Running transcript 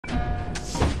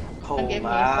so Give me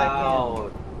a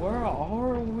loud. Where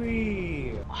are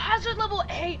we? Hazard level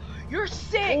 8, you're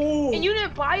sick, Ooh. and you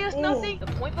didn't buy us Ooh. nothing? The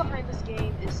point behind this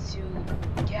game is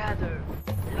to gather.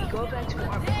 We go back to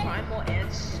our primal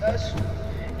ancestors,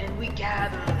 and we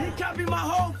gather. You copied my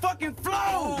whole fucking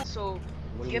flow! So,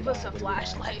 What do give we us buy? a What do we buy?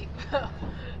 flashlight,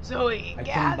 so we I can can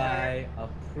gather. buy a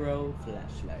pro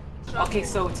flashlight. Okay,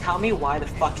 so tell me why the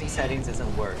fucking settings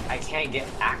doesn't work. I can't get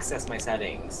access my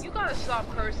settings. You gotta stop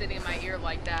cursing in my ear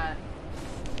like that.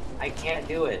 I can't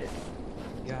do it.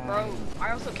 Bro, I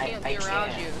also can't be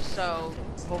around can't. you, so...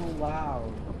 So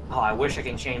loud. Oh, I wish I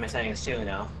can change my settings too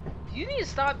now. You need to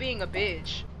stop being a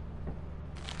bitch.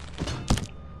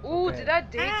 Ooh, Okay. did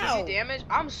that give Ow. you damage?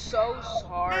 I'm so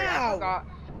sorry. Ow.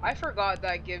 I forgot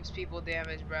that gives people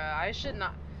damage, bruh. I should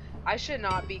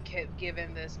not be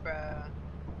given this, bruh.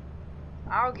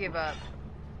 I'll give up.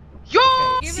 Yo!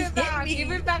 Okay. Give it back.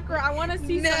 Give it back, girl. I want to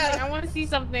see something. I want to see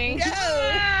something. No.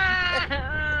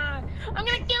 I'm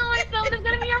gonna kill myself. It's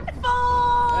gonna be your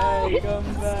fault. Hey,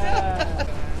 come back.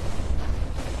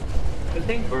 Good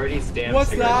thing Vurity's damn What's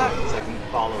cigarette that? so I can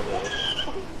follow this.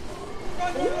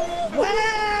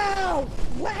 Wow!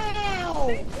 Wow!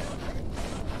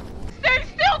 Stay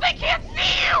still. They can't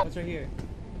see you. What's right here?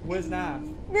 Where's Naf?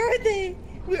 Where are they?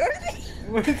 Where are they?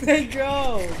 Where'd they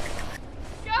go?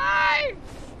 Guys!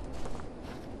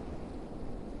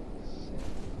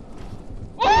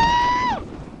 Oh!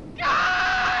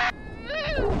 Guys!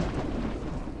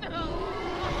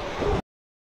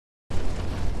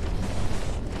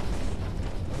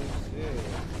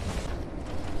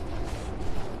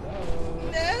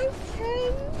 No,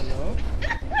 Ken. Hello?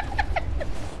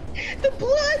 The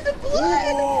blood! The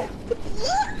blood! The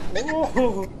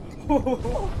blood!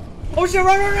 Whoa! Oh shit,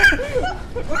 run, run, run!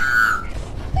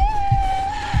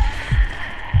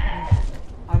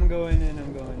 I'm going in,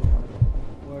 I'm going in.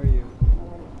 Where are you?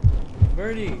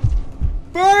 Birdie!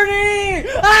 Birdie!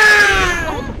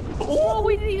 Ah! Oh,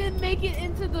 we didn't even make it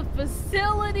into the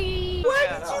facility. Why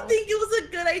did you think it was a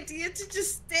good idea to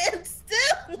just stand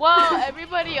still? Well,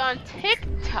 everybody on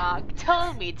TikTok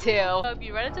told me to. If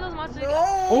you run into those monsters,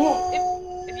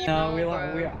 No. if you No,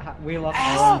 we lost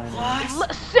all money.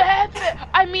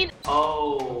 I mean,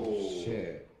 Oh.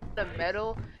 Shit. the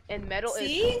metal and metal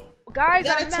See? is. Guys,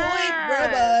 Got a I'm toy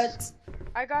mad. robot.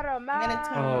 I got a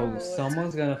mask. Oh,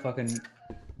 someone's gonna fucking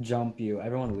jump you.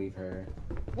 Everyone leave her.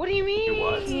 What do you mean?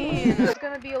 What? It's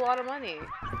gonna be a lot of money.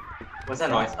 What's that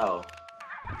noise? Oh.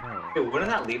 Oh. Dude, wouldn't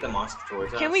that lead the monster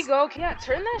towards us? Can we go? Yeah,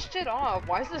 turn that shit off.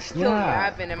 Why is this still Yeah.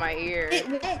 yapping in my ear? It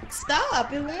won't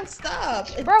stop. It won't stop.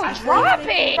 Bro, It's drop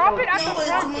it! Drop it at No, the it's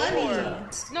front money. door.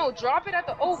 No, drop it at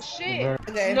the. Oh shit!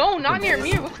 Okay. No, not near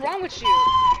me. What's wrong with you?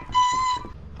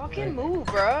 Fucking move,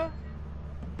 bruh.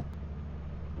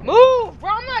 Move, bro.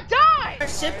 I'm not dying. Our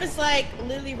ship is like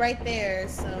literally right there,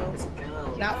 so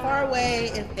not far away.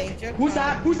 If danger Who's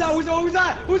that? Who's that? Who's that? Who's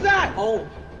that? Who's that? Oh.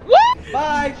 What?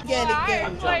 Bye! Get it, I get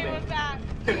am it. playing with that.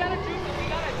 We gotta do this. We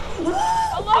gotta.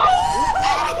 Hello?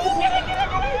 Get it, get it,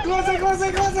 get it. Close it, close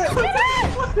it, close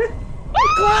it!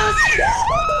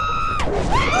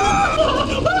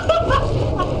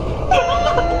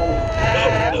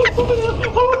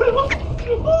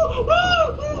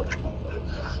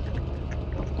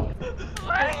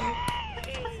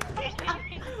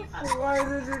 Why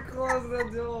did you close the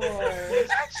door?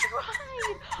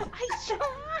 I tried.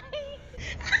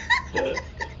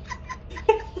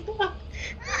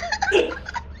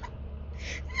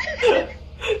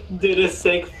 Did a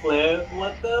sick flip?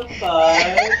 What the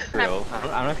fuck? Bro, I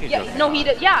don't know if you Yeah, no, he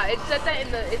did. Yeah, it said that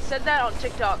in the. It said that on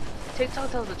TikTok.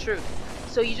 TikTok tells the truth.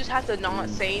 So you just have to not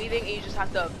say anything, and you just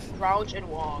have to crouch and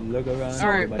walk. Look around. So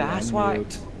everybody that's on why-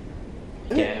 mute.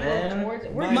 Yeah.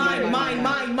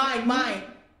 Mine.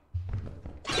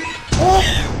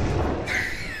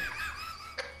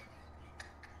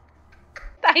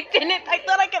 I didn't. I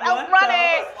thought I could outrun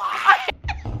it.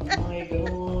 Oh my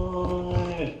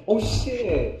god. Oh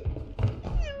shit.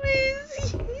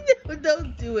 No,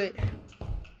 don't do it.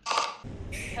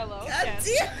 Hello, God Ken.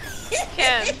 damn.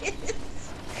 Ken.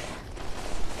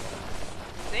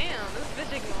 Damn, this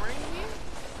bitch ignoring me.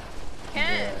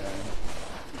 Ken.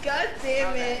 God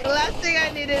damn it. The last thing I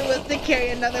needed was to carry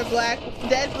another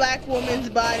dead black woman's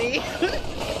body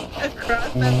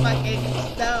across the fucking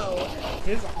snow.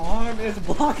 His arm is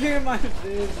blocking my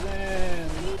vision.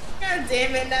 God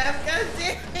damn it, Nav. God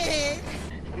damn it.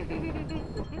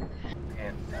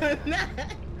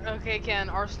 Okay, Ken.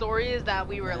 Our story is that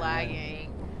we were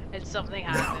lagging, and something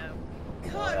happened.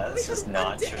 God, That's just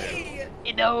not true. day.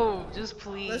 No, just Let's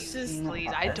please, just- please.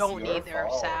 I That's don't your need their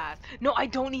fault. sass. No, I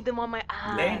don't need them on my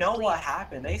ass. They know please. what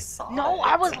happened. They saw No, it.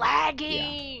 I was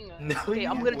lagging. No, Okay,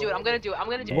 I'm gonna do it. I'm gonna do it. I'm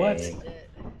gonna do What? it.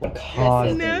 What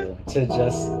caused No. you to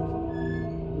just...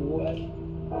 What?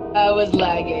 I was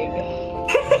lagging.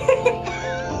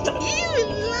 You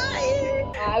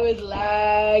lying. I was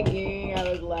lagging.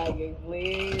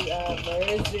 Please have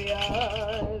mercy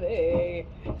on me.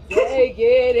 Take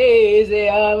it easy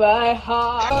on my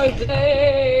heart.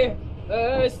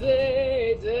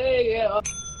 Mercy, take it on.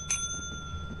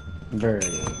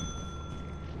 Vurity.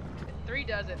 3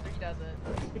 does it. 3 does it.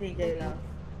 You didn't get it off.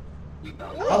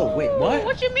 Oh, wait, what?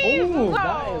 What you mean? Ooh,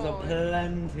 that is a Wow.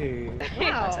 plenty.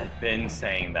 Wow. I've been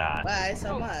saying that. Why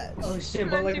so much? Oh shit,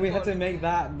 but like we have to make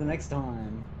that the next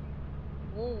time.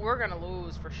 Ooh, we're gonna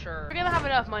lose for sure. We're gonna have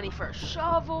enough money for a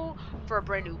shovel, for a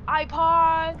brand new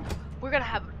iPod. We're gonna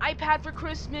have an iPad for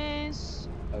Christmas.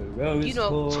 A rose You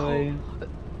know, toy.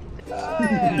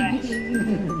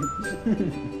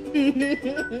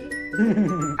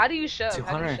 How do you shove?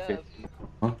 How do you shove? 250.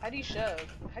 Huh? How do you shove?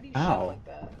 How do you Ow. shove like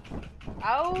that?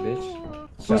 Ow! Bitch.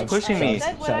 Who's pushing me? I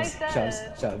said what I Shoves,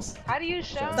 said. shoves. How do you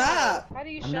shove? Stop. How do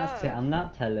you I'm shove?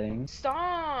 not telling.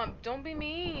 Stop! Don't be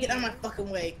mean. Get out of my fucking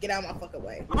way. Get out of my fucking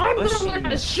way. I'm gonna learn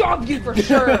to shove you for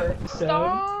sure.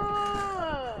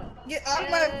 Stop! Get out of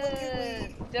my fucking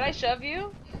way. Did I shove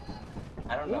you?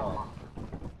 I don't know.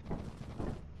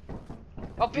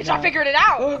 Oh, bitch! No. I figured it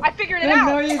out. Oh, I figured it no, out.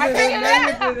 no, you I didn't. figured No, it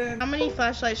you out. didn't. How many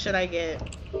flashlights should I get?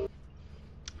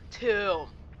 2,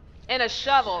 and a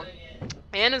shovel,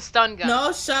 and a stun gun.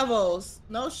 No shovels.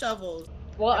 No shovels.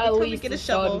 Well, Every at time we least get a a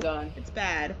shovel, stun gun. it's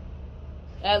bad.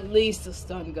 At least a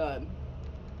stun gun.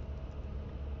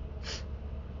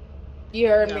 You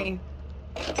heard No. me.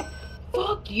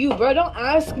 Fuck you, bro. Don't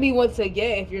ask me what to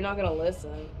get if you're not gonna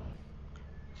listen.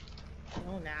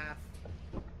 No, nah.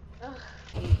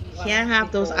 Can't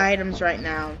have those items right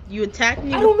now. You attacked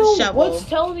me I with don't the know shovel. what's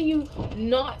telling you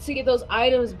not to get those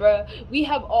items, bro. We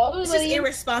have all the This money. is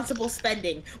irresponsible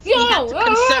spending. Yo, We have to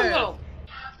conserve. no.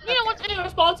 You know what's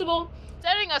irresponsible?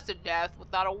 Sending us to death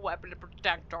without a weapon to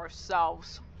protect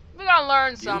ourselves. We gotta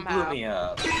learn You blew somehow. me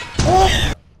up.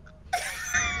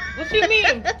 What you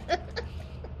mean?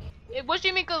 What do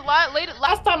you mean? Cause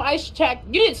Last time I checked,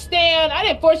 you didn't stand. I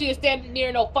didn't force you to stand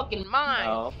near no fucking mine.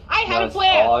 No. I had a That's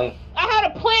plan. all I had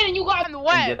a plan, and you got In the Did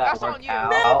way. that That's work on you.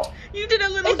 out? You did a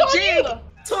little It's on jig you.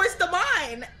 towards the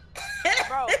mine.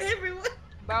 Bro. Everyone.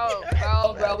 Bro,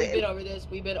 Oh, bro, we've been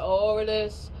over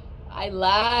this. I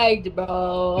lagged,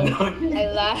 bro.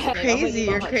 I lagged. Crazy,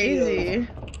 you're crazy.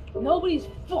 Nobody's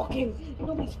fucking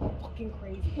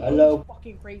crazy. Hello.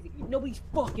 Fucking crazy. Nobody's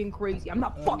fucking crazy. I'm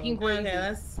not fucking crazy. Okay,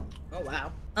 let's. Oh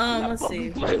wow. Let's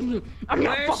see. I'm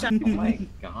not Where's fucking. Oh my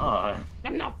god.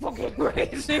 I'm not fucking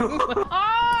crazy.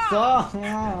 Ah! Stop!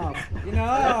 You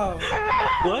know!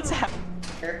 What's happening?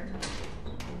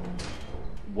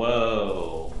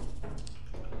 Whoa.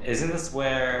 Isn't this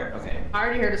where... Okay. I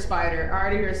already heard a spider.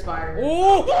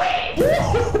 Oh!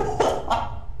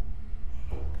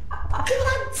 God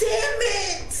damn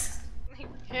it!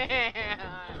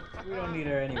 We don't need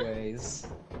her anyways.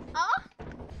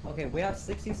 Okay, we have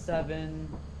 67.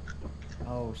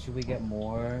 Oh, should we get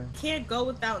more? Can't go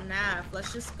without Nav.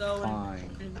 Let's just go Fine.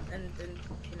 and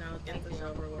you know, get this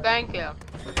over with. Thank you.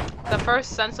 The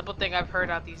first sensible thing I've heard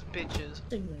out these bitches.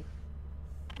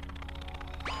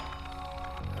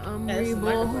 I'm That's the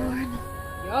reborn.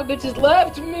 Y'all bitches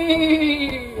left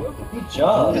me. Good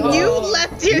job. No. You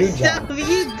left You yourself.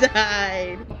 You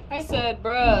died. I said,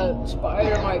 bruh,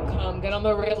 spider might come. Get on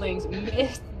the railings.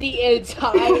 Missed the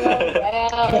entire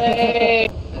rally.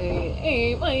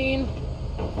 Hey, Wayne.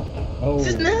 Oh.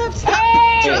 Just Nav.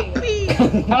 Hey! Drop me.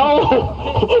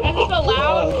 Oh! Is this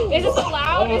allowed? Is this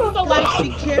allowed? Is this allowed? Be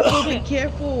careful. Be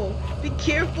careful. Be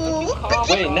careful.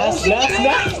 Wait, nest.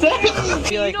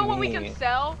 You know what we can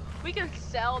sell? We can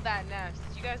sell that nest.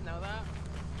 Did you guys know that?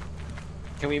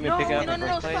 Can we even pick it up in the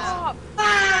first place? Stop!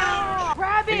 Ah!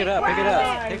 Grab it! Pick it up, pick it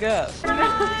up, pick it up.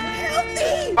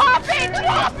 Drop it!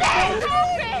 Drop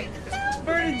it!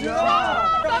 Birdie,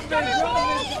 drop!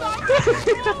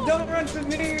 Don't run to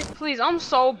me! Please, I'm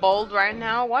so bold right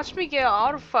now. Watch me get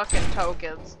all the fucking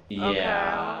tokens. Yeah. Okay.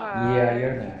 Yeah,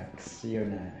 you're next. You're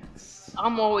next.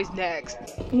 I'm always next.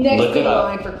 Next Look in it up.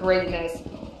 line for greatness.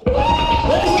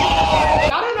 I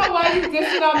don't know why you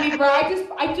dissing on me, bro.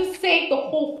 I just saved the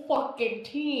whole fucking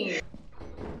team.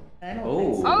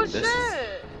 Oh, Oh this is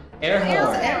shit! air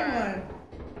horn. Everyone.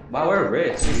 Wow, we're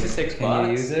rich. 66 Can bucks.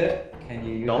 you use it? Can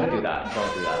you use it? Don't do that.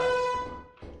 Don't do that.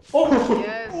 Oh.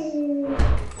 Yes.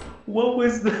 What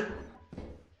was the?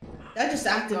 That just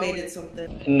activated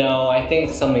something. No, I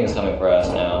think something is coming for us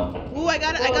now. Ooh, I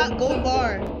got gold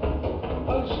bar.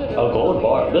 Oh shit. Oh, gold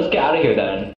bar. Let's get out of here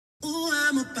then. Ooh,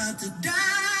 I'm about to die.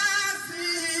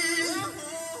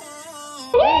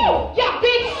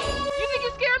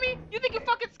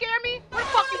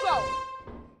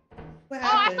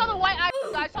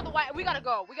 I saw the white. We gotta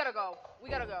go. We gotta go. We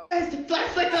gotta go. Guys, the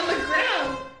flashlight's on the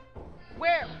ground.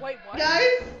 Where? Wait, what?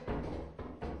 Guys.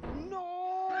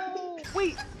 No.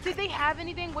 Wait, did they have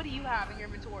anything? What do you have in your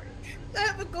inventory? I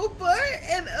have a gold bar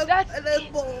and a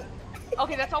bowl.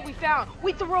 Okay, that's all we found.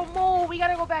 Wait, the remote. We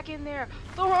gotta go back in there.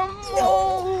 The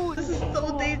remote. This is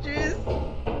so dangerous.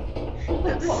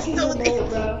 This is so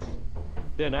dangerous.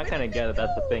 Dude, I kind of get it.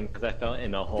 That's the thing, because I fell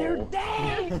in a hole.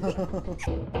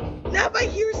 Now I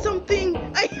hear something.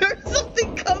 I heard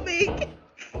something coming.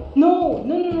 No.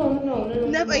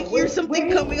 Now I hear something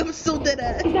coming. I'm so dead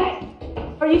ass. Is that?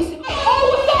 Are you?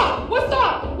 Oh, what's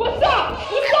up? What's up?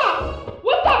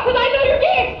 Cause I know your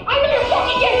game. I know your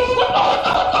fucking game. Let's go.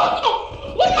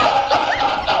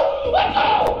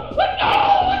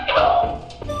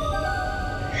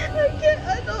 I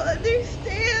don't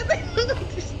understand.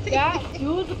 That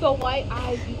dude with the white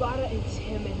eyes, you gotta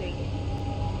intimidate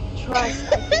him. Trust,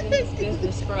 I've been in this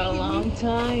business for a long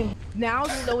time. Now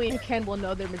Zoe and Ken will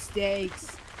know their mistakes.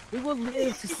 We will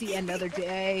live to see another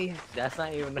day. That's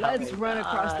not even how Let's they run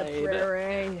across the died.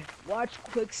 prairie. Watch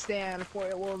quickstand for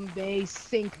it will they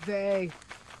sink they.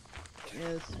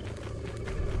 Yes.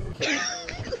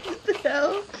 What the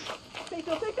hell?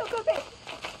 Go.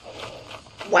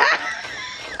 What?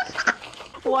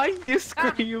 Why did you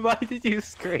scream? Why did you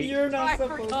scream? You're not I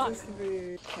supposed forgot. to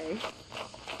be. Okay.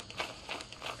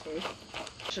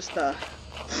 Just go.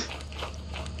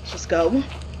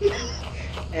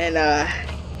 And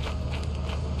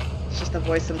just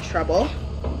avoid some trouble.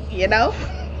 You know?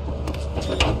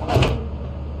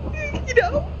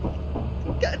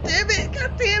 God damn it.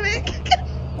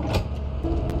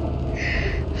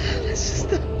 Let's just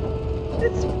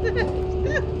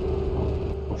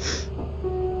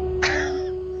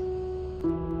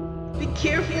be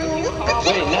careful.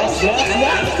 Wait, Ness.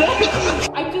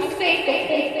 I'm just saying that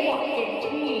they fucking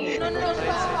tweet. No,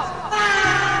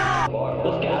 stop.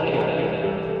 Let's get out of here.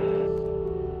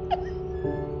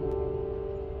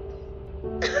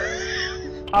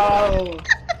 Oh,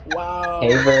 wow.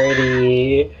 Hey,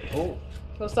 Vurity. Oh.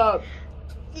 What's up?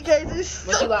 You guys are What you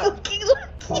so like? fucking lucky.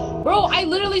 Bro, I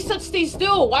literally said stay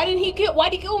still. Why'd he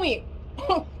kill me? I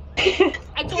told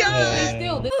him to stay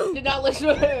still. This did not listen.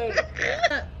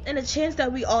 And a chance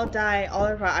that we all die, all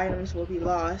of our items will be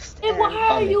lost. And why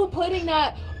are you putting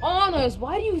that on us?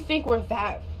 Why do you think we're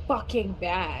that fucking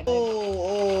bad?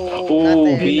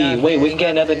 Ooh, B. Wait, we can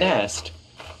get another nest.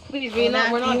 Please, You we're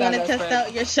not want to bad test friends.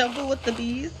 out your shovel with the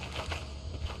bees?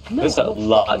 No, There's a I don't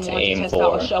lot fucking to want aim test for.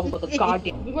 out a shovel with a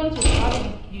goddamn. We run into how do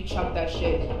you chuck that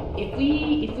shit? If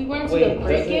we run into the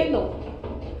break-in,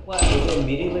 what? Does it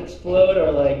immediately explode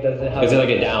or like does it have? Is it like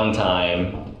a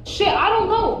downtime? Shit, I don't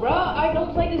know, bruh. I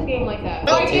don't play this game like that.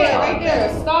 Oh, Right there, yeah. right there.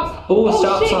 Stop. Ooh,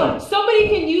 stop shit. sign. Somebody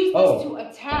can use this Oh. to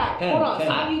attack. Ken, Hold on.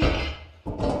 Ken.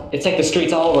 It's like the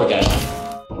streets all over again.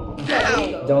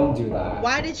 Don't do that.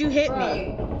 Why did you hit me?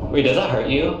 Right. Wait, does that hurt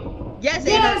you? Yes, it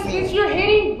Yes, hurt because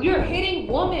me. you're hitting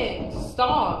women.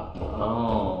 Stop.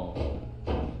 Oh.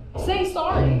 Say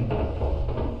sorry.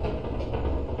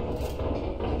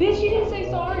 Bitch, you didn't say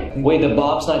sorry. Wait, the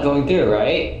bob's not going through,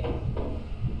 right?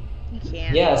 You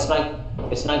can't. Yeah, it's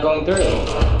not going through.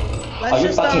 Let's you're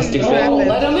just fucking stupid. trap Oh, him.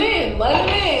 let him in. Let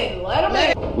him in. Let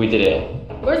him in. We did it.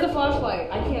 Where's the flashlight?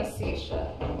 I can't see shit.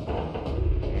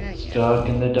 Stuck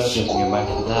in the darkness, you're my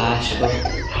flashlight.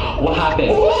 What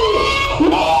happened?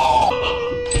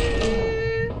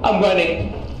 I'm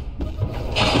running.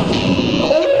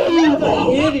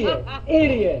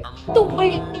 Idiot. The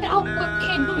way out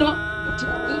cannot do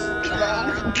this.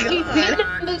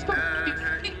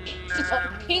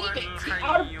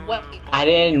 Out of what? I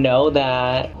didn't know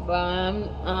that. But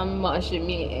I'm washing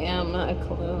me and my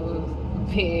clothes,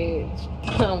 bitch.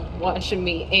 I'm washing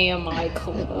me and my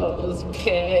clothes,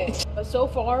 bitch. But so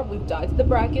far, we've died to the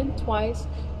bracken twice.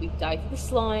 We've died to the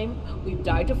slime. We've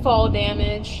died to fall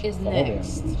damage. Is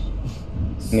next.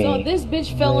 So Me. this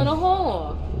bitch fell in a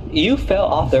hole. You fell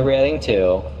off the railing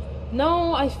too.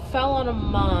 No, I fell on a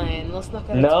mine. Let's not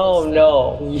get No.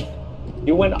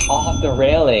 You went off the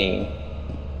railing.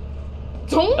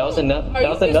 Don't. That was another. Are That you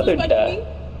was another disrespecting death. me?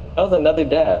 That was another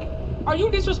death. Are you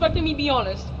disrespecting me? Be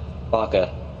honest.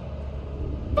 Baka.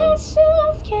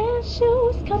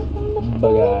 Cashews come from the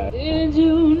Bugatti. Did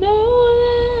you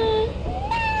know that?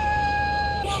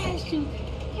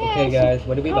 Okay, guys,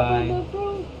 what did we buy?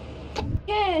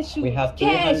 Cashews. We have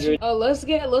 300. Oh, let's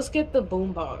get the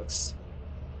boombox.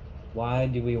 Why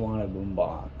do we want a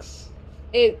boombox?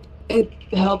 It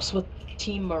helps with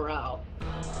team morale.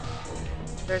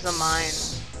 There's a mine.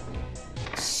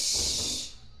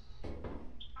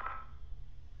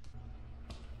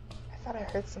 I thought I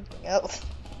heard something else.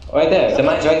 Right there. The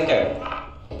mine's right there.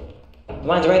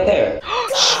 Mine's right there.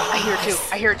 I hear it too.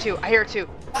 I hear it too. I hear it too.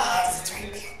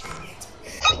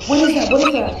 What is that? What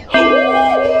is that?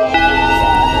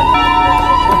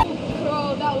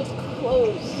 Bro, that was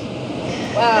close.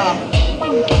 Wow.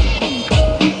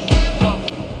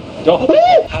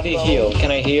 How do you heal?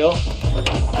 Can I heal?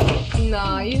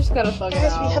 Nah, you just gotta thug it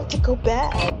Guys, out. we have to go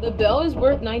back. The bell is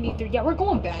worth 93. Yeah, we're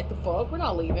going back. The fuck? We're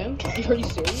not leaving. Are you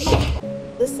serious?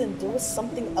 Listen, there was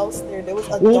something else there. There was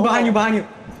a Oh, dog. behind you, behind you.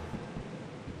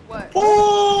 What?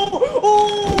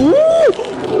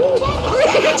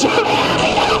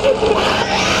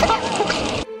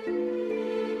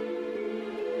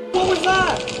 What was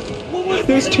that? What was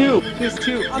There's two. There's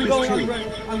two. I'm going, I'm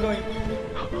running, I'm going.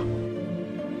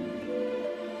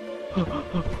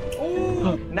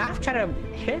 Oh! Naf tried to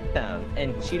hit them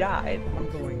and she died. I'm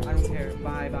going, I don't care.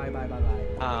 Bye, bye, bye, bye,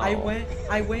 bye. I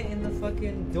went in the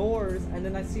fucking doors and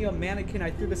then I see a mannequin,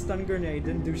 I threw the stun grenade,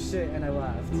 didn't do shit, and I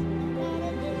left.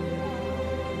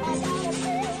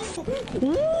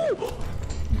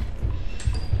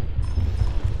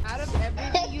 Out of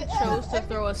everything you chose to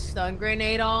throw a stun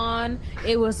grenade on,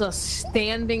 it was a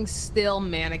standing still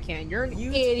mannequin. You're an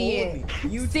idiot.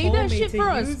 You Say told that me shit to for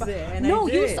us. use it, and No,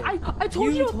 I did. I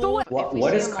told you to throw it.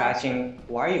 What is crouching?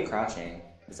 Why are you crouching?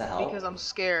 Does that help? Because I'm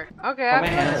scared. Okay, Oh, I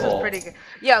feel like this is pretty good.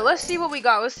 Yeah, let's see what we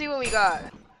got. Let's see what we got.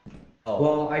 Oh.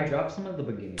 Well, I dropped some at the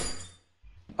beginning.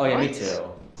 Oh yeah, me What? too.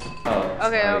 Oh.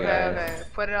 Okay, sorry, okay, guys. okay.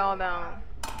 Put it all down.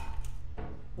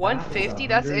 150,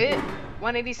 that's it?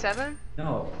 187?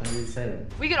 No, 107.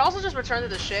 We could also just return to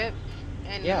the ship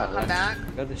and come back.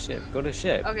 Go to the ship. Go to the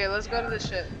ship. Okay, let's go to the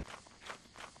ship.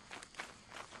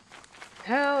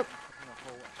 Help!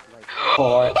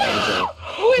 Poor Angel.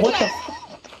 Who is What that?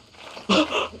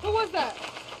 Who was that?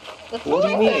 What do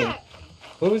you mean? that?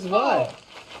 Who's what?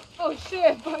 Oh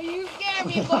shit, boy, you scared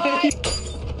me, boy.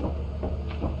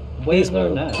 Where's our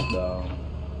nest, though?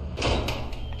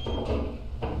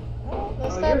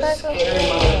 Let's start back up.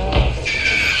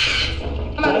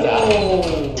 I'm out of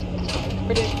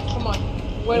here. Come on.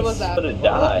 Where was that? Gonna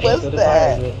die. What was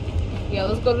that? Yeah,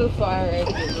 let's go to the fire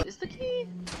exit. Is the key?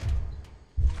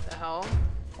 The hell?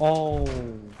 Oh.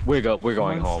 We're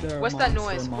going home. What's that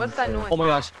noise? What's that noise? Oh my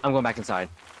gosh, I'm going back inside.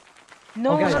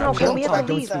 No, Okay, no, no, don't we talk, have to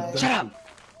don't leave. speak, don't Shut up!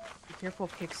 Be careful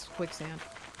of quicksand.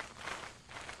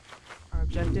 Our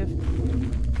objective.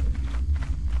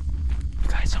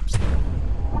 Guys, I'm scared.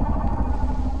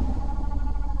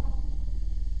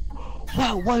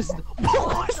 What was the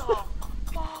What the fuck?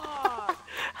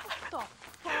 What the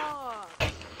fuck?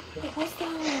 What's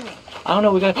that? I don't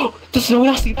know, we got does no one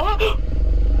else see that?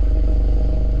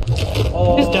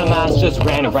 Oh. This dumbass just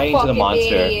ran right into the Fucking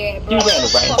monster. idiot, He bro. ran right into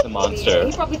the Fucking monster. idiot.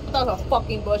 He probably thought it was a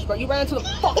fucking bush, bro. You ran into the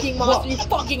fucking monster. You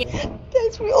fucking.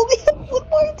 Guys, we only have one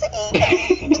more to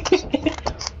eat.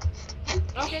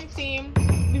 Okay, team.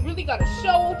 We really gotta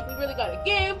show. We really gotta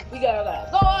give. We gotta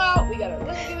go out. We gotta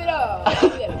really give it up. We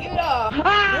gotta give it up.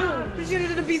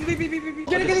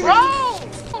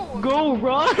 Go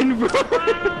run, bro.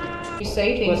 You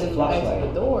say things Where's the and flashlight?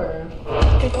 exit the door.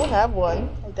 I don't have one.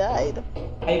 I died.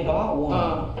 I bought one.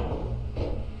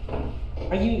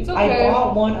 Are you? It's I okay.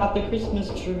 bought one at the Christmas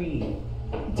tree.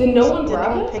 Did no one Did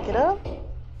grab anyone it? pick it up?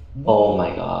 Oh my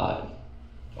god.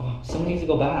 Oh, someone needs to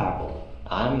go back.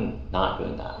 I'm not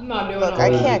doing that. I'm not doing Look, it. I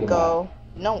Where did can't you go.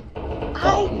 No.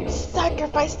 I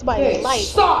sacrificed my Hey, life.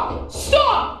 stop!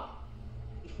 Stop!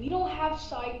 If we don't have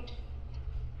sight,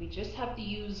 we just have to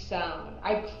use sound.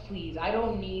 I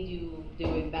don't need you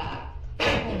doing that.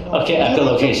 Okay, at the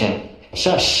location.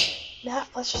 Shush. Nah,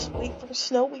 let's just wait for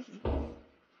Snowy.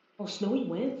 Oh, Snowy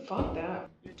went? Fuck that.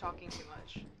 You're talking too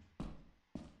much.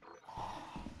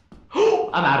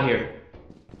 I'm out of here.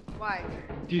 Why?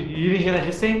 You didn't hear that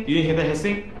hissing? You didn't hear that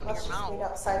hissing? Let's just wait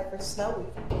outside for Snowy.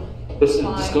 Listen,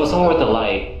 just go somewhere with the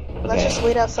light. Let's just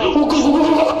wait outside.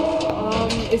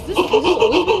 Is this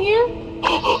always been here?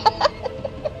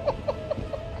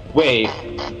 Wait.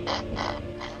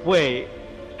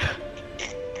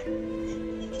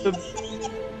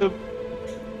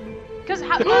 Cause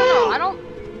no, I don't.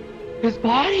 His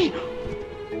body.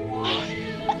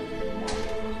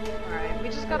 Alright, we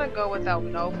just gotta go without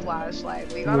no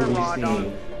flashlight. We gotta raw dog. We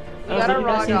That was gotta like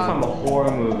raw that scene from a dog.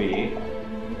 horror movie.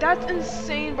 That's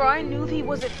insane, bro. I knew he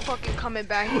wasn't fucking coming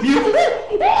back. Just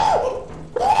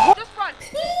run.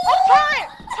 Oh, turn it!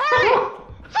 Turn it!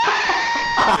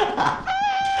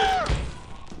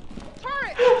 Turn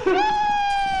it!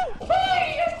 Hey,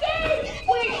 you're safe!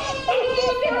 Wait!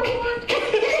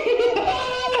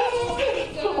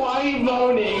 Why are you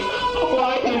moaning?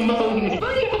 Why are you moaning?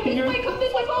 Bernie, come this way, come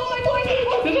this way, follow my voice!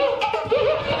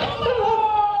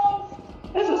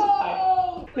 There's a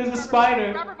spider. There's a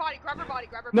spider. Grab her body, grab her body,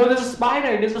 grab her No, there's a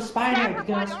spider. There's a spider.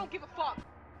 I don't give a fuck.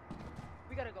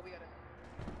 We gotta go.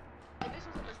 And this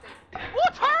was a mistake. Ooh,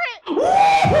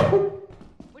 turret!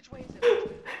 Which way is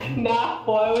it? Nah,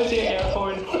 why was your air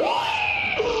horn?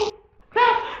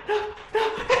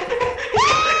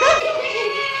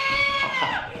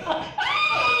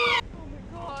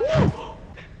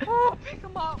 Oh, pick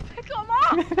him up!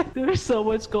 There's so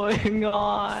much going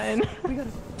on. We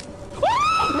gotta.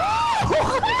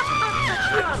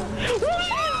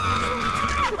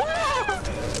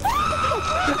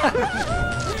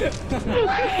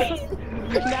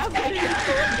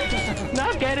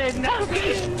 Now get in.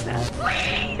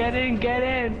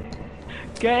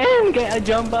 Get a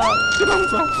jump up.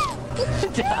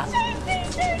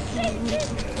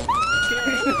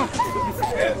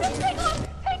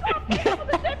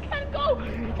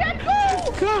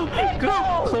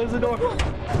 Go! Close the door.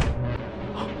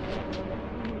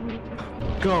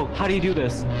 Go. How do you do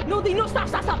this? No,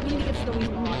 stop. We need to get to the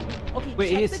respawn. Okay, Wait,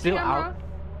 check he's the still camera. out.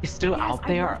 He's still out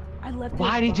there. I left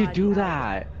Why his did you body do out.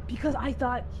 that? Because I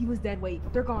thought he was dead. Wait,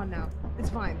 they're gone now. It's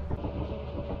fine.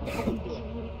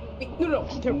 Wait, no,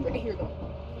 they're right here though.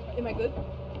 Am I good?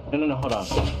 No, hold on.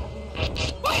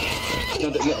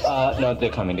 No,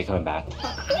 they're coming back.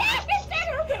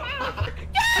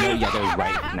 No, yeah, they're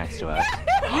right next to us.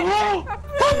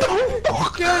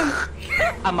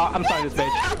 I'm sorry, this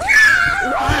bitch.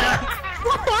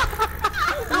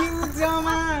 You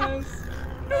dumbass!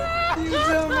 You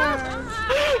dumbass!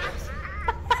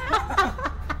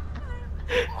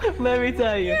 Let me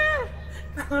tell you.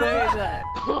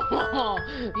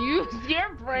 Your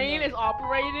brain is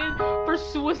operated for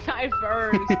suicide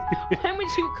first. Why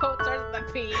would you go towards the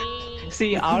pee?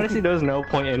 See, honestly, there was no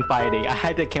point in fighting. I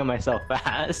had to kill myself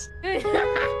fast.